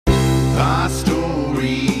Our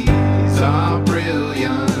stories are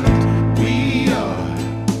brilliant. We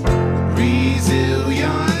are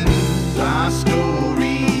resilient. Our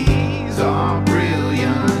stories are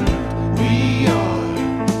brilliant. We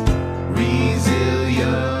are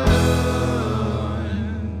resilient.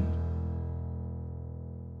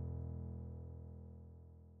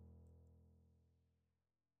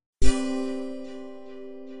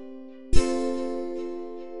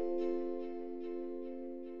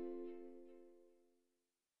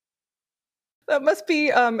 That must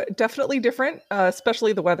be definitely different,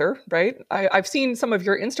 especially the weather, right? I've seen some of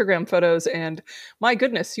your Instagram photos, and my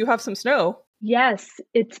goodness, you have some snow. Yes,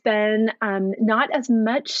 it's been not as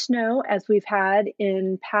much snow as we've had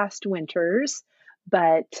in past winters,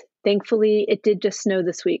 but thankfully it did just snow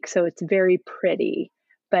this week, so it's very pretty.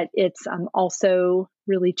 But it's also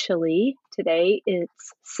really chilly today.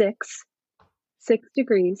 It's 6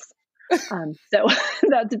 degrees, so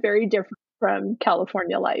that's very different from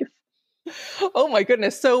California life. Oh my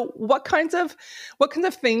goodness! So, what kinds of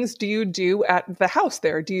things do you do at the house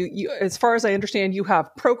there? As far as I understand, you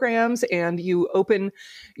have programs and you open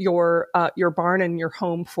your barn and your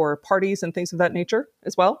home for parties and things of that nature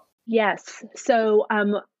as well. Yes. So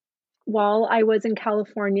while I was in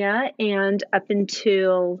California and up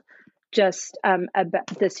until just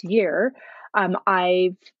about this year,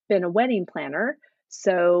 I've been a wedding planner.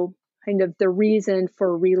 So, kind of the reason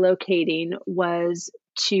for relocating was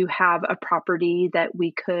to have a property that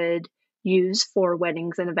we could use for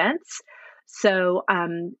weddings and events. So,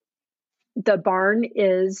 the barn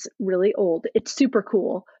is really old. It's super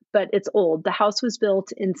cool, but it's old. The house was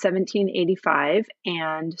built in 1785.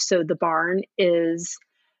 And so the barn is,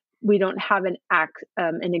 we don't have an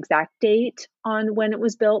exact date on when it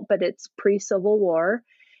was built, but it's pre-Civil War,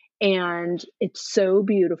 and it's so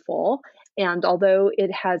beautiful. And although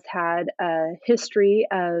it has had a history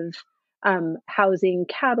of housing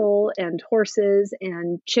cattle and horses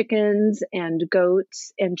and chickens and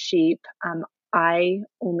goats and sheep, I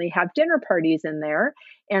only have dinner parties in there.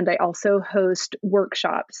 And I also host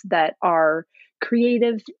workshops that are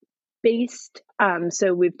creative based.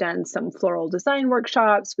 So we've done some floral design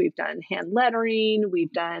workshops, we've done hand lettering,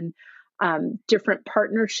 we've done different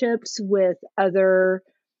partnerships with other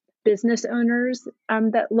business owners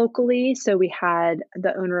that locally. So we had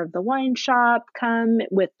the owner of the wine shop come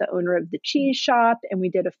with the owner of the cheese shop, and we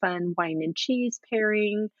did a fun wine and cheese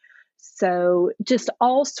pairing. So just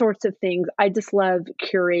all sorts of things. I just love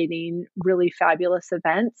curating really fabulous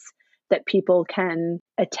events that people can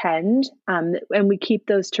attend. And we keep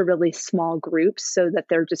those to really small groups so that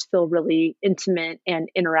they're just feel really intimate and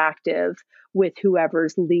interactive with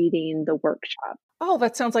whoever's leading the workshop. Oh,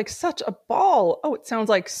 that sounds like such a ball. Oh, it sounds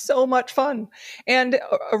like so much fun, and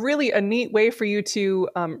a really a neat way for you to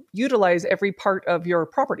utilize every part of your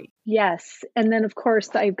property. Yes. And then, of course,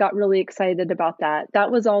 I got really excited about that.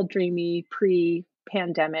 That was all dreamy pre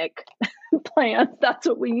pandemic plans. That's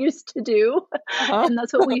what we used to do. Uh-huh. And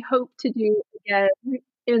that's what we hope to do again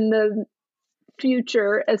in the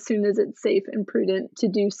future as soon as it's safe and prudent to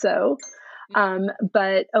do so.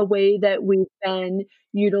 But a way that we've been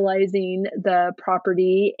utilizing the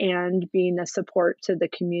property and being a support to the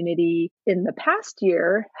community in the past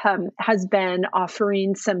year has been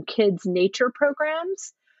offering some kids' nature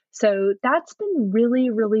programs. So that's been really,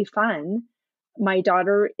 really fun. My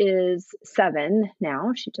daughter is 7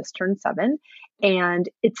 now. She just turned 7. And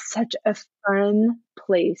it's such a fun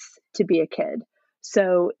place to be a kid.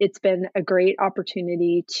 So it's been a great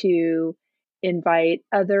opportunity to invite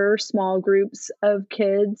other small groups of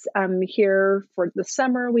kids. Here for the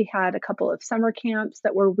summer, we had a couple of summer camps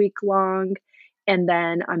that were week long. And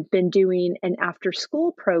then I've been doing an after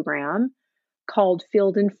school program called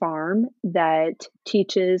Field and Farm that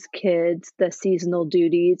teaches kids the seasonal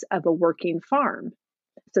duties of a working farm.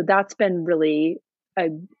 So that's been really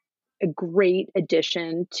a great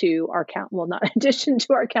addition to our well, not addition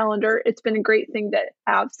to our calendar. It's been a great thing to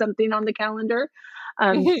have something on the calendar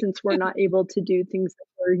since we're not able to do things that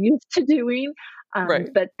we're used to doing. Right.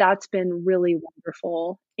 But that's been really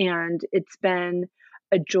wonderful. And it's been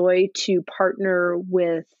a joy to partner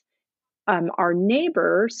with our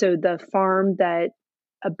neighbor. So the farm that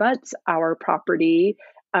abuts our property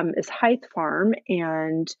is Hythe Farm,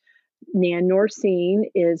 and Nan Norsine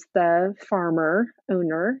is the farmer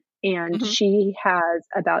owner, and Mhm. she has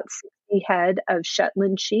about 60 head of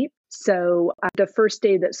Shetland sheep. So the first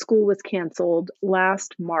day that school was canceled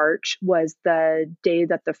last March was the day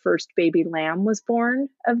that the first baby lamb was born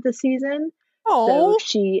of the season. So Oh,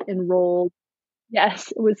 she enrolled.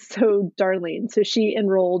 Yes, it was so darling. So she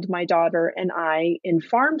enrolled my daughter and I in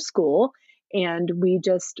farm school, and we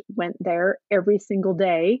just went there every single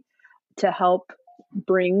day to help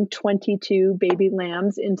bring 22 baby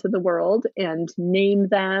lambs into the world and name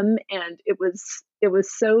them. And it was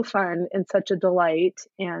so fun and such a delight.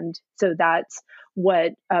 And so that's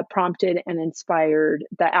what prompted and inspired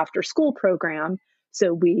the after school program.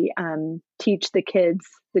 So we teach the kids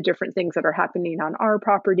the different things that are happening on our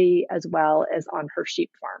property as well as on her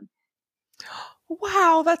sheep farm.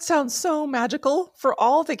 Wow, that sounds so magical for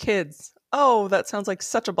all the kids. Oh, that sounds like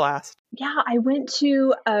such a blast. Yeah, I went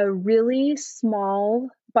to a really small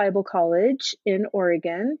Bible college in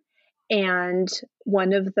Oregon, and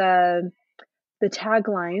one of the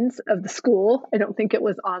taglines of the school, I don't think it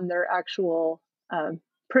was on their actual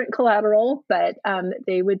print collateral, but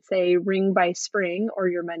they would say "ring by spring or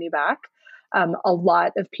your money back." A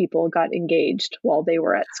lot of people got engaged while they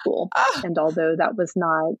were at school, Ah, and although that was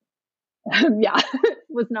not yeah,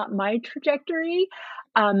 was not my trajectory.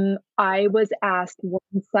 I was asked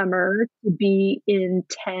one summer to be in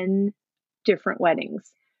 10 different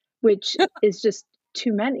weddings, which is just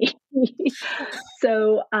too many.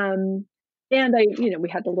 So, and we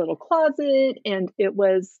had a little closet and it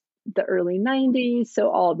was the early 90s.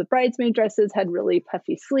 So all the bridesmaid dresses had really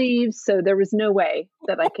puffy sleeves. So there was no way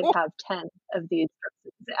that I could have 10 of these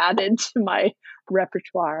dresses added to my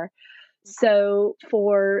repertoire. So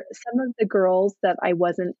for some of the girls that I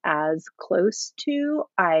wasn't as close to,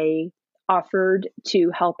 I offered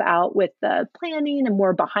to help out with the planning and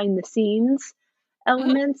more behind the scenes mhm,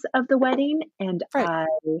 elements of the wedding, and right.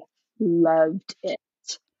 I loved it.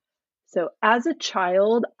 So as a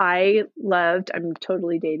child, I'm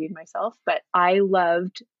totally dating myself, but I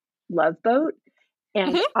loved Love Boat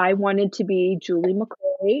and Mhm, I wanted to be Julie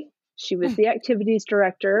McCoy. She was mm, the activities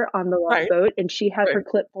director on the Love right, Boat, and she had right. her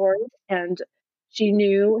clipboard and she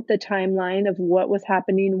knew the timeline of what was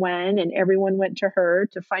happening when, and everyone went to her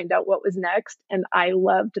to find out what was next. And I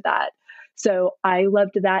loved that. So I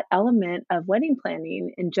loved that element of wedding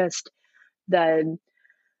planning and just the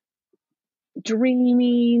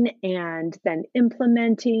dreaming and then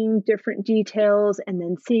implementing different details and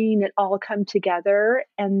then seeing it all come together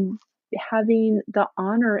and having the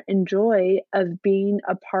honor and joy of being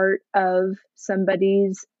a part of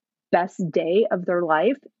somebody's best day of their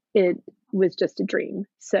life. It was just a dream.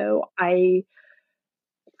 So I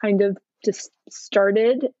kind of just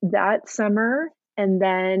started that summer, and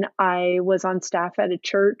then I was on staff at a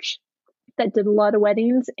church that did a lot of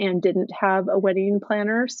weddings and didn't have a wedding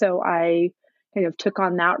planner. So I kind of took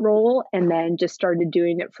on that role and then just started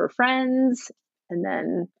doing it for friends. And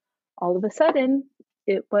then all of a sudden,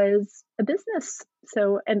 it was a business.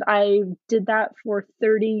 So, and I did that for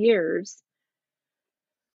 30 years,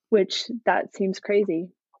 which that seems crazy.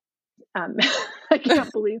 Um, I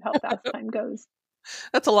can't believe how fast time goes.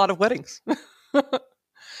 That's a lot of weddings and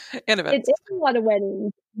It events. is a lot of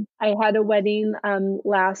weddings. I had a wedding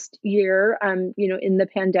last year. In the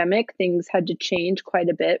pandemic, things had to change quite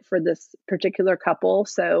a bit for this particular couple.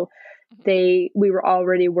 So we were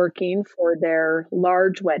already working for their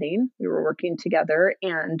large wedding. We were working together,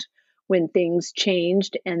 and when things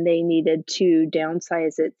changed and they needed to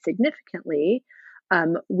downsize it significantly,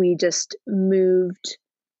 we just moved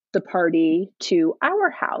the party to our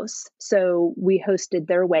house. So we hosted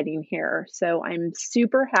their wedding here. So I'm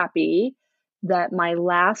super happy that my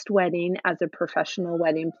last wedding as a professional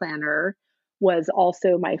wedding planner was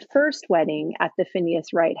also my first wedding at the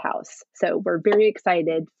Phineas Wright house. So we're very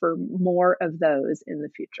excited for more of those in the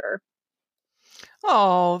future.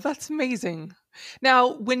 Oh, that's amazing.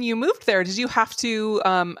 Now, when you moved there, did you have to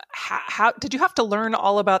how did you have to learn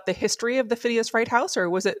all about the history of the Phineas Wright House, or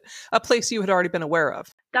was it a place you had already been aware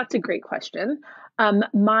of? That's a great question.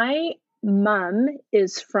 My mom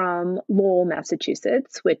is from Lowell,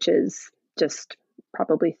 Massachusetts, which is just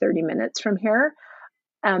probably 30 minutes from here.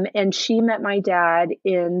 And she met my dad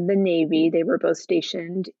in the Navy. They were both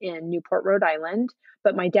stationed in Newport, Rhode Island,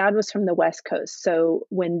 but my dad was from the West Coast. So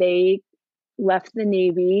when they left the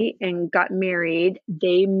Navy and got married,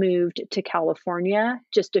 they moved to California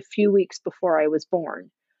just a few weeks before I was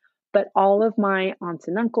born. But all of my aunts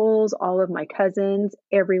and uncles, all of my cousins,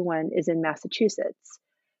 everyone is in Massachusetts.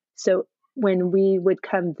 So when we would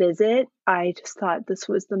come visit, I just thought this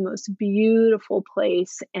was the most beautiful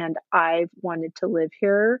place and I've wanted to live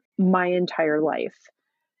here my entire life.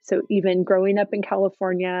 So even growing up in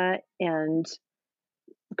California and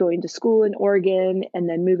going to school in Oregon and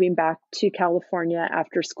then moving back to California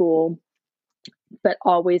after school, but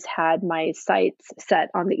always had my sights set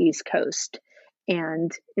on the East Coast. And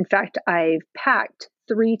in fact, I've packed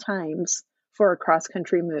 3 times for a cross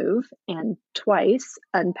country move and twice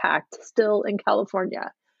unpacked still in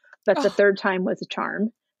California. But the Oh, third time was a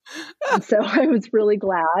charm. And so I was really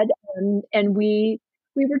glad. And we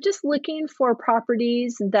we were just looking for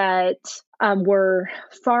properties that were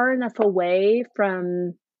far enough away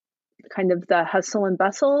from kind of the hustle and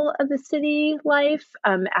bustle of the city life.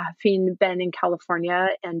 Having been in California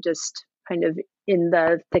and just kind of in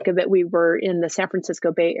the thick of it, we were in the San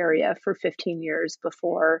Francisco Bay Area for 15 years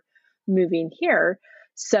before moving here.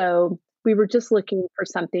 So we were just looking for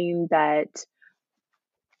something that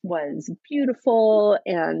was beautiful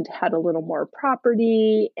and had a little more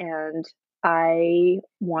property. And I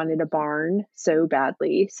wanted a barn so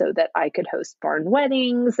badly so that I could host barn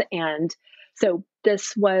weddings. And so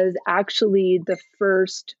this was actually the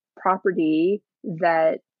first property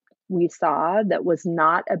that we saw that was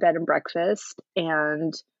not a bed and breakfast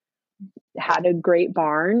and had a great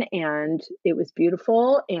barn, and it was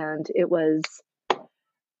beautiful, and it was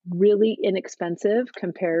really inexpensive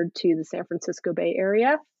compared to the San Francisco Bay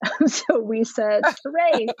Area. So we said,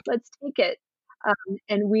 hooray, let's take it.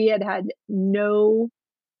 And we had no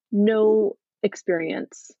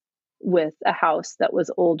experience with a house that was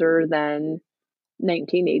older than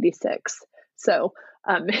 1986. So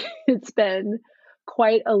it's been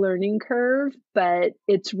quite a learning curve, but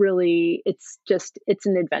it's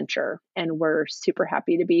an adventure, and we're super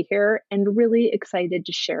happy to be here and really excited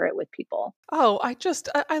to share it with people. Oh,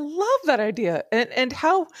 I love that idea, and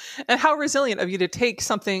how resilient of you to take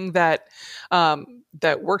something that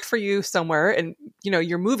that worked for you somewhere, and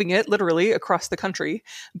you're moving it literally across the country,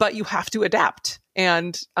 but you have to adapt.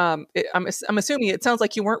 And I'm assuming it sounds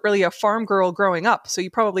like you weren't really a farm girl growing up, so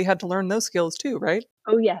you probably had to learn those skills too, right?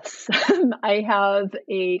 Oh, yes. I have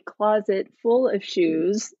a closet full of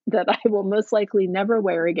shoes that I will most likely never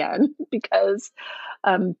wear again because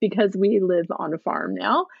we live on a farm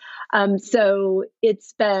now. So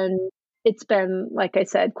it's been, like I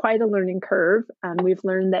said, quite a learning curve. We've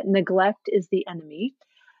learned that neglect is the enemy.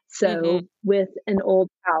 So with an old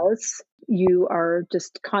house, you are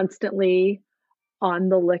just constantly on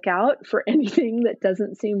the lookout for anything that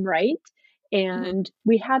doesn't seem right. And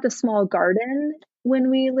we had a small garden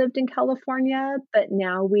when we lived in California, but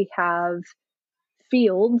now we have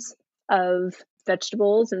fields of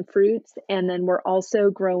vegetables and fruits. And then we're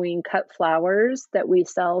also growing cut flowers that we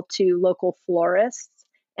sell to local florists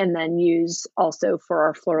and then use also for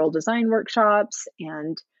our floral design workshops.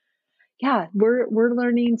 And yeah, we're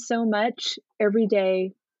learning so much every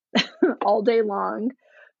day, all day long.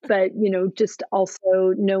 But, just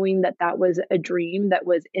also knowing that that was a dream that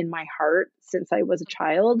was in my heart since I was a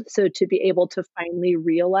child. So to be able to finally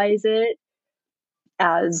realize it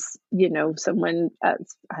as, someone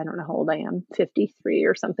as, I don't know how old I am, 53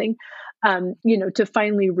 or something, to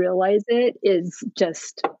finally realize it is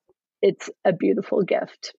just, it's a beautiful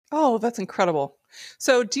gift. Oh, that's incredible.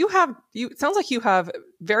 So it sounds like you have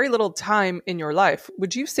very little time in your life.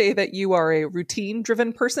 Would you say that you are a routine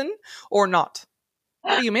driven person or not?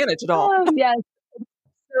 How do you manage it all? Oh, yes.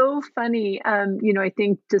 So funny. I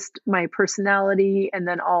think just my personality and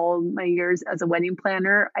then all my years as a wedding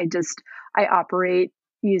planner, I operate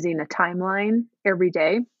using a timeline every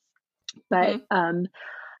day. But I'm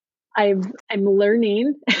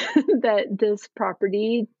learning that this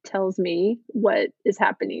property tells me what is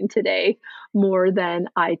happening today more than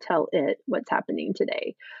I tell it what's happening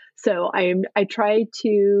today. So I try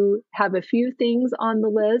to have a few things on the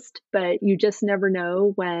list, but you just never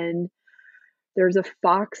know when there's a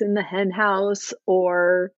fox in the hen house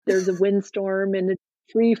or there's a windstorm and a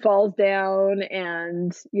tree falls down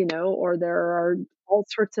and, or there are all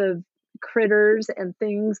sorts of critters and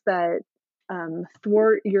things that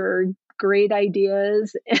thwart your great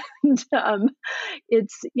ideas. And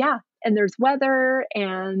and there's weather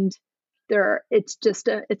and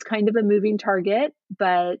it's kind of a moving target,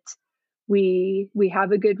 but we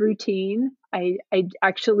have a good routine. I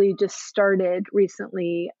actually just started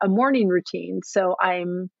recently a morning routine. So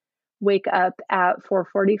I'm wake up at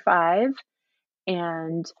 4:45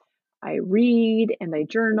 and I read and I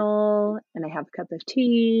journal and I have a cup of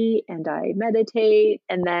tea and I meditate.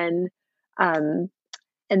 And then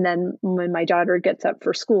when my daughter gets up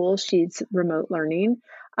for school, she's remote learning.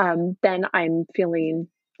 Then I'm feeling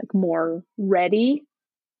like more ready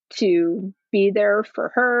to be there for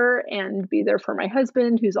her and be there for my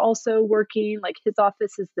husband, who's also working. Like his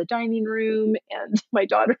office is the dining room and my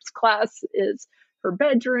daughter's class is her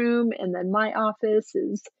bedroom. And then my office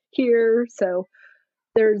is here. So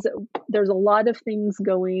there's a lot of things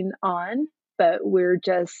going on, but we're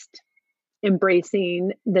just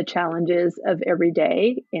embracing the challenges of every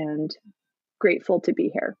day and grateful to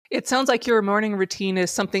be here. It sounds like your morning routine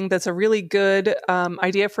is something that's a really good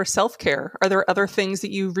idea for self-care. Are there other things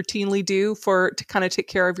that you routinely do to kind of take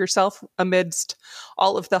care of yourself amidst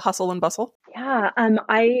all of the hustle and bustle? Yeah,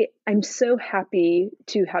 I'm so happy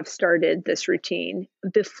to have started this routine.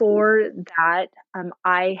 Before that,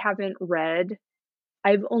 I haven't read.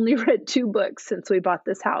 I've only read 2 books since we bought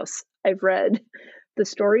this house. I've read The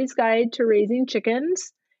Story's Guide to Raising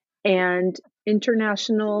Chickens and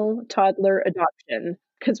International Toddler Adoption,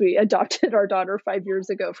 because we adopted our daughter 5 years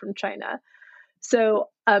ago from China. So,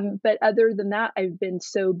 but other than that, I've been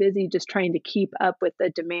so busy just trying to keep up with the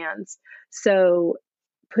demands. So,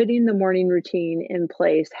 putting the morning routine in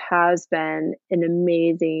place has been an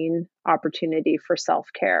amazing opportunity for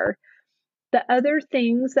self-care. The other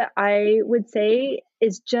things that I would say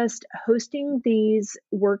is just hosting these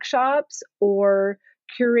workshops or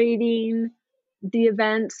curating the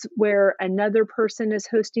events where another person is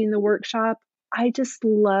hosting the workshop. I just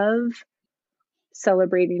love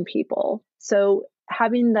celebrating people. So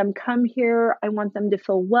having them come here, I want them to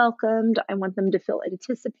feel welcomed. I want them to feel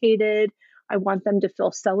anticipated. I want them to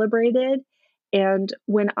feel celebrated. And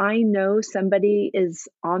when I know somebody is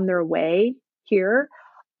on their way here,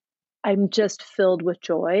 I'm just filled with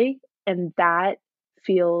joy, and that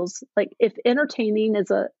feels like if entertaining is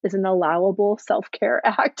an allowable self-care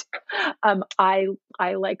act, I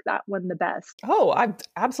like that one the best. Oh, I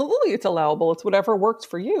absolutely it's allowable. It's whatever works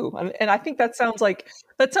for you. And I think that sounds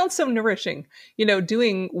so nourishing,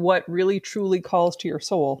 doing what really truly calls to your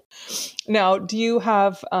soul. Now, do you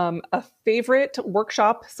have a favorite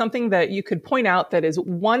workshop, something that you could point out that is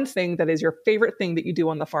one thing that is your favorite thing that you do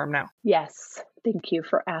on the farm now? Yes, thank you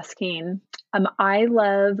for asking. I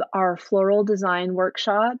love our floral design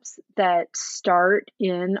workshops that start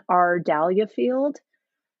in our dahlia field.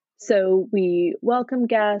 So we welcome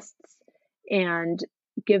guests and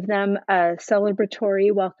give them a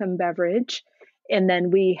celebratory welcome beverage. And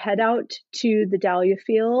then we head out to the dahlia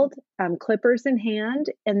field, clippers in hand,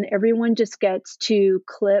 and everyone just gets to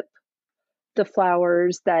clip the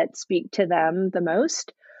flowers that speak to them the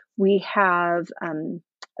most. We have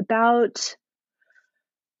about,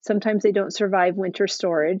 sometimes they don't survive winter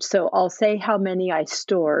storage. So I'll say how many I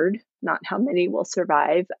stored, not how many will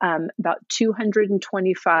survive. About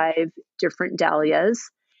 225 different dahlias.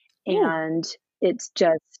 Ooh. And it's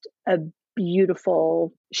just a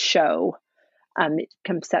beautiful show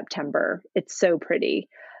come September. It's so pretty.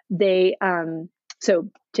 They so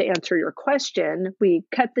to answer your question, we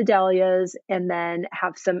cut the dahlias and then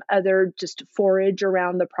have some other just forage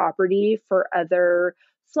around the property for other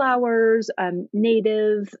flowers,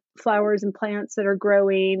 native flowers and plants that are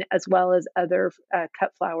growing, as well as other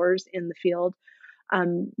cut flowers in the field.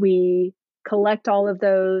 We collect all of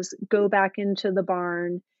those, go back into the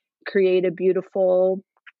barn, create a beautiful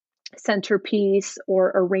centerpiece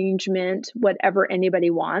or arrangement, whatever anybody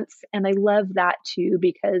wants. And I love that too,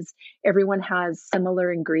 because everyone has similar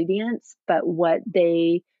ingredients, but what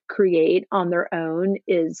they create on their own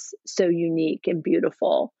is so unique and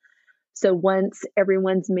beautiful. So once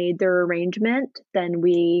everyone's made their arrangement, then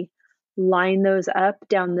we line those up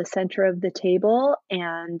down the center of the table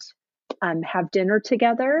and have dinner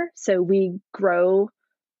together. So we grow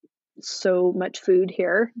so much food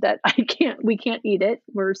here that we can't eat it.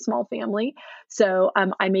 We're a small family. So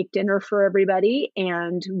I make dinner for everybody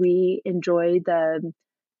and we enjoy the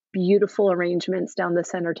beautiful arrangements down the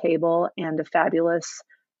center table and a fabulous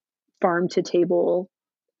farm to table,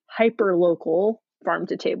 hyper local farm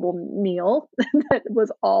to table meal that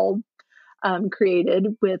was all created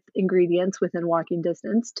with ingredients within walking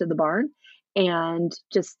distance to the barn, and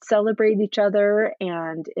just celebrate each other.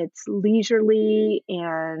 And it's leisurely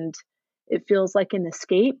and it feels like an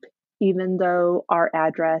escape, even though our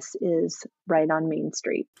address is right on Main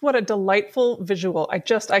Street. What a delightful visual. I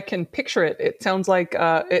can picture it. It sounds like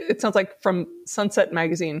it sounds like from Sunset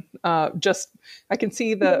Magazine. Just I can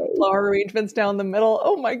see the flower arrangements down the middle.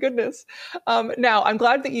 Oh my goodness. Now I'm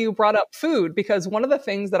glad that you brought up food, because one of the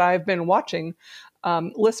things that I've been watching,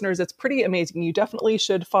 listeners, it's pretty amazing. You definitely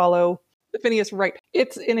should follow Phineas Wright.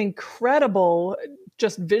 It's an incredible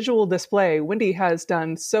just visual display. Wendy has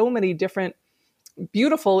done so many different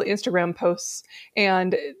beautiful Instagram posts,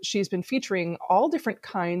 and she's been featuring all different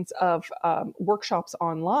kinds of workshops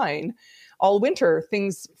online all winter.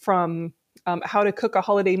 Things from how to cook a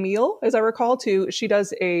holiday meal, as I recall, to she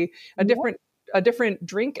does a different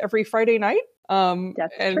drink every Friday night.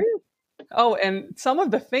 That's true. Oh, and some of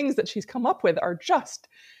the things that she's come up with are just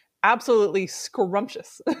absolutely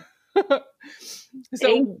scrumptious.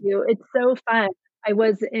 Thank you. It's so fun. I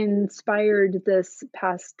was inspired this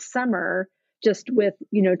past summer just with,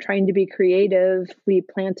 trying to be creative. We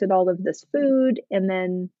planted all of this food and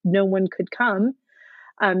then no one could come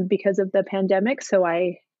because of the pandemic. So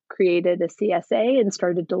I created a CSA and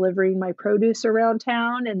started delivering my produce around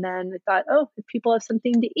town. And then I thought, oh, if people have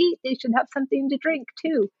something to eat, they should have something to drink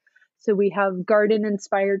too. So we have garden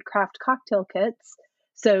inspired craft cocktail kits.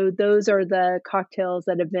 So those are the cocktails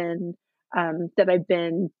that I've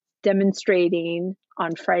been demonstrating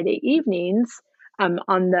on Friday evenings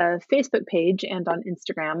on the Facebook page and on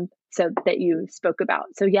Instagram, so that you spoke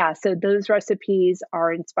about. So yeah, so those recipes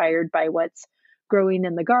are inspired by what's growing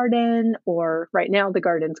in the garden, or right now the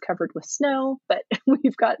garden's covered with snow, but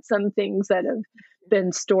we've got some things that have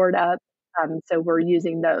been stored up. So we're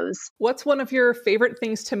using those. What's one of your favorite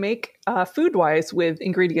things to make food-wise with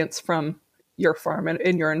ingredients from your farm and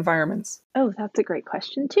in your environments? Oh, that's a great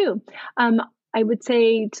question too. I would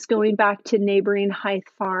say, just going back to neighboring Hythe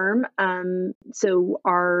Farm. I know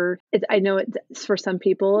it's, for some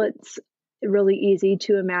people, it's really easy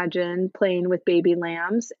to imagine playing with baby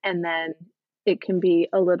lambs, and then it can be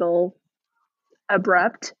a little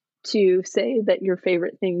abrupt to say that your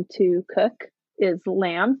favorite thing to cook is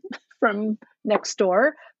lamb from next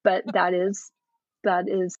door, but that is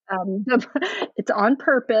it's on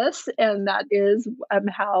purpose, and that is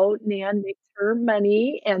how Nan makes her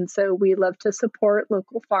money. And so we love to support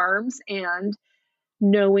local farms, and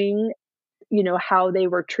knowing how they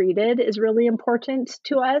were treated is really important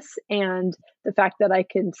to us. And the fact that I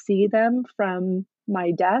can see them from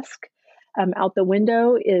my desk out the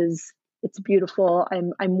window it's beautiful.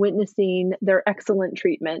 I'm witnessing their excellent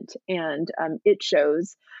treatment, and it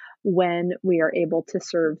shows when we are able to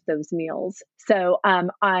serve those meals. So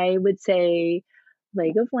I would say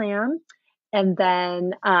leg of lamb, and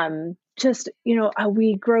then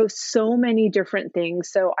we grow so many different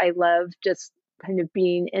things. So I love just kind of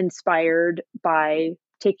being inspired by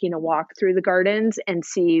taking a walk through the gardens and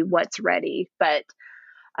see what's ready. But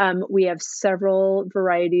we have several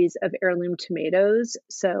varieties of heirloom tomatoes.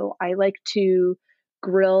 So I like to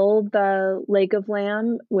grill the leg of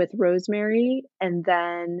lamb with rosemary, and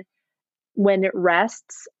then when it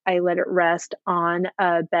rests, I let it rest on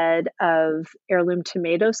a bed of heirloom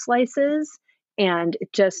tomato slices, and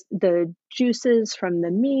just the juices from the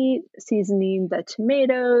meat, seasoning the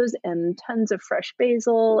tomatoes, and tons of fresh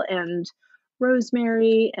basil and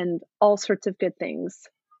rosemary and all sorts of good things.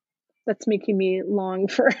 That's making me long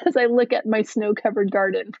for, as I look at my snow-covered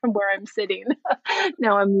garden from where I'm sitting.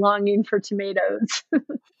 Now I'm longing for tomatoes.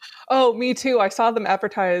 Oh, me too. I saw them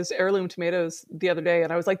advertise heirloom tomatoes the other day,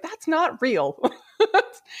 and I was like, that's not real.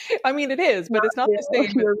 I mean, it is, but it's not the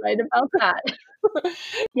same. You're right about that.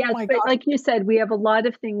 Yes, Oh my but God. like you said, we have a lot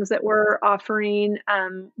of things that we're offering.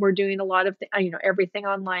 We're doing a lot of, everything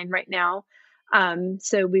online right now.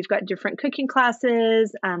 So we've got different cooking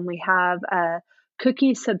classes. We have a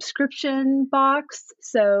cookie subscription box.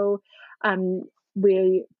 So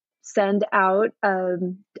we send out a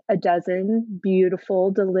dozen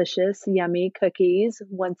beautiful, delicious, yummy cookies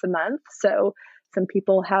once a month. So some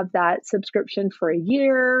people have that subscription for a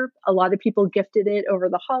year. A lot of people gifted it over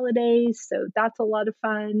the holidays, so that's a lot of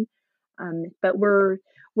fun. But we're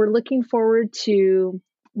looking forward to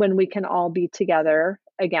when we can all be together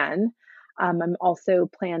again. I'm also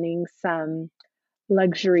planning some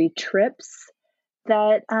luxury trips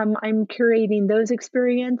that I'm curating those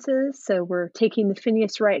experiences. So we're taking the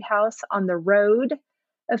Phineas Wright House on the road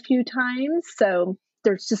a few times. So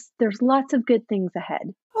there's lots of good things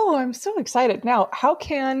ahead. Oh, I'm so excited. Now, how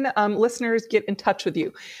can listeners get in touch with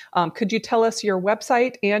you? Could you tell us your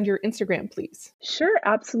website and your Instagram, please? Sure,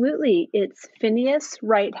 absolutely. It's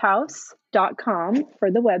phineaswrighthouse.com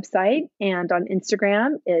for the website. And on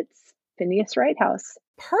Instagram, it's Phineas Wright House.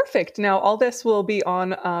 Perfect. Now, all this will be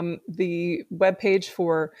on the webpage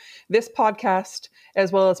for this podcast,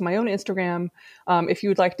 as well as my own Instagram. If you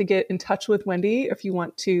would like to get in touch with Wendy, if you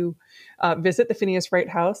want to visit the Phineas Wright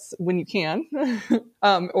House when you can,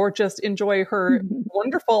 or just enjoy her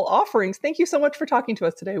wonderful offerings. Thank you so much for talking to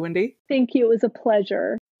us today, Wendy. Thank you. It was a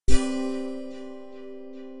pleasure.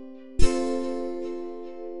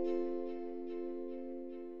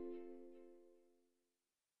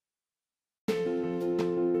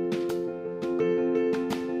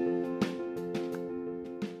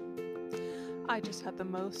 I just had the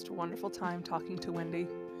most wonderful time talking to Wendy.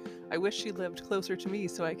 I wish she lived closer to me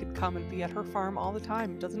so I could come and be at her farm all the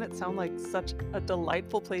time. Doesn't it sound like such a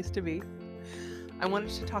delightful place to be? I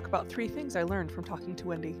wanted to talk about 3 things I learned from talking to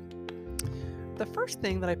Wendy. The first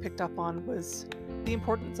thing that I picked up on was the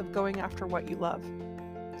importance of going after what you love.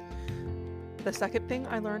 The second thing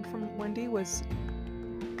I learned from Wendy was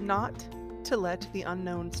not to let the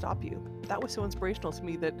unknown stop you. That was so inspirational to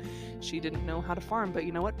me that she didn't know how to farm, but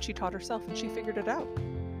you know what? She taught herself and she figured it out.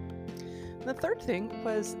 And the third thing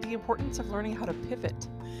was the importance of learning how to pivot,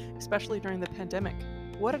 especially during the pandemic.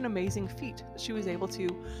 what an amazing feat that she was able to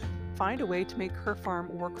find a way to make her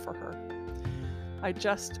farm work for her. I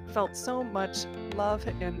just felt so much love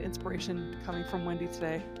and inspiration coming from Wendy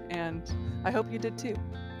today, and I hope you did too.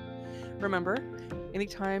 Remember,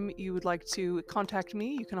 anytime you would like to contact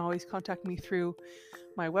me, you can always contact me through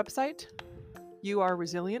my website,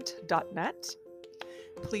 youareresilient.net.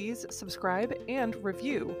 Please subscribe and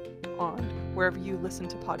review on wherever you listen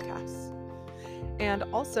to podcasts. And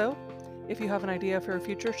also, if you have an idea for a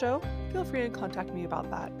future show, feel free to contact me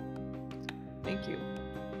about that. Thank you.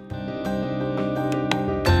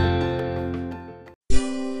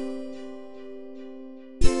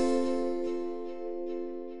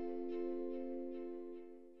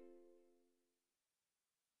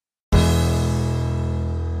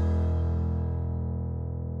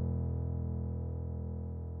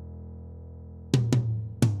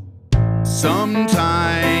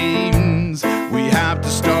 Sometimes we have to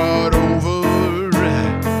start over.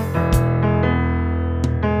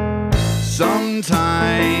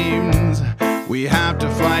 Sometimes we have to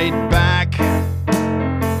fight back.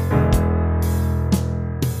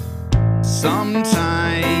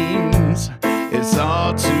 Sometimes it's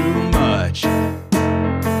all too much.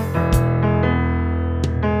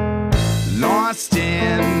 Lost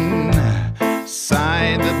inside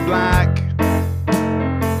the black.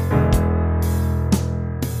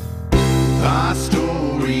 Our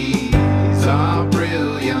stories are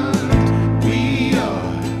brilliant. We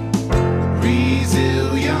are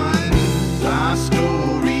resilient. Our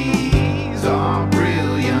stories are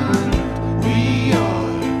brilliant. We are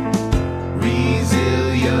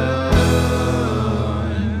resilient.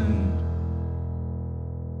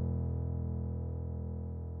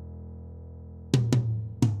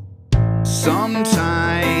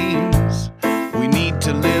 Sometimes we need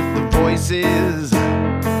to lift the voices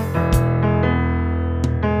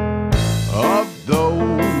of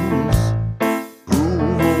those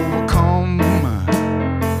who've overcome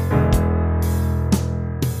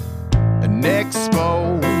and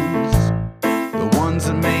expose the ones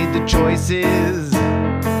that made the choices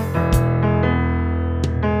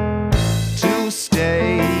to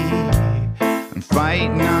stay and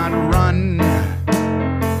fight.